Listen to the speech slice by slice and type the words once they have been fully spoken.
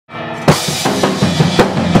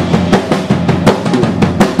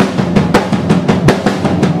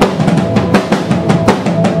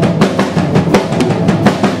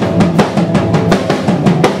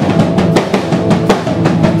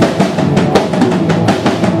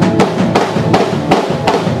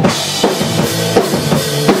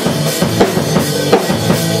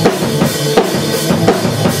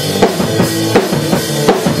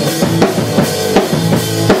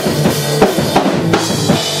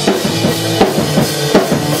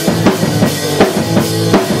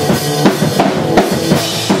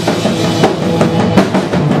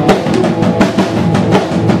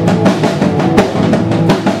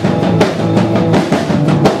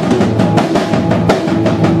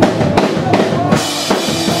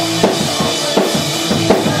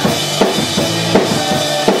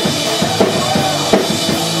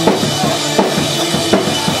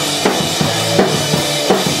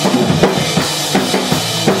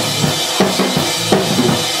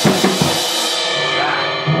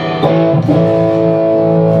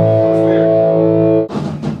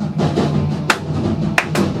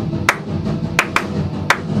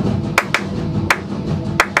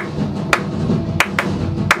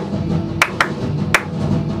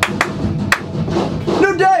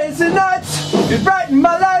You brighten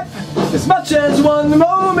my life as much as one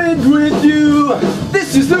moment with you.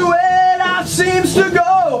 This is the way life seems to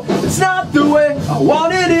go. It's not the way I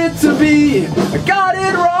wanted it to be. I got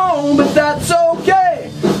it wrong, but that's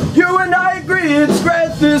okay. You and I agree it's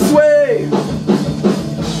great this way.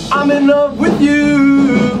 I'm in love with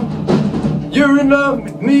you. You're in love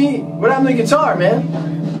with me. But I'm the guitar, man.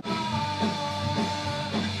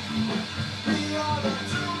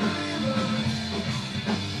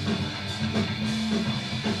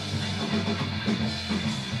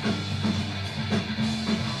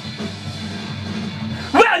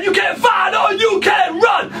 You can't fight or you can't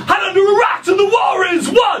run. Hide under a rock till the war is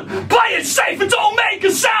won. Play it safe and don't make a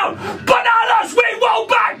sound. But not us, we won't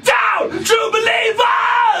back down. True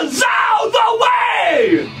believers all the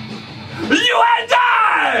way. You and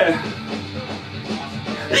I.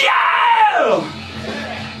 Yeah.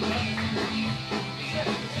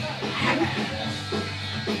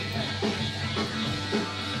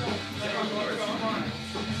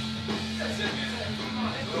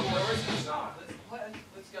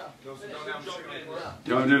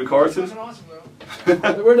 You want to do the choruses?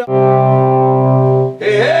 We're done.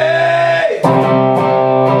 Hey, hey!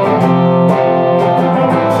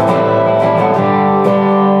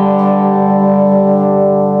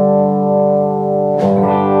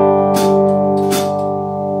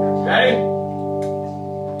 Ready?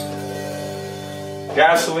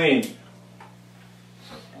 Gasoline.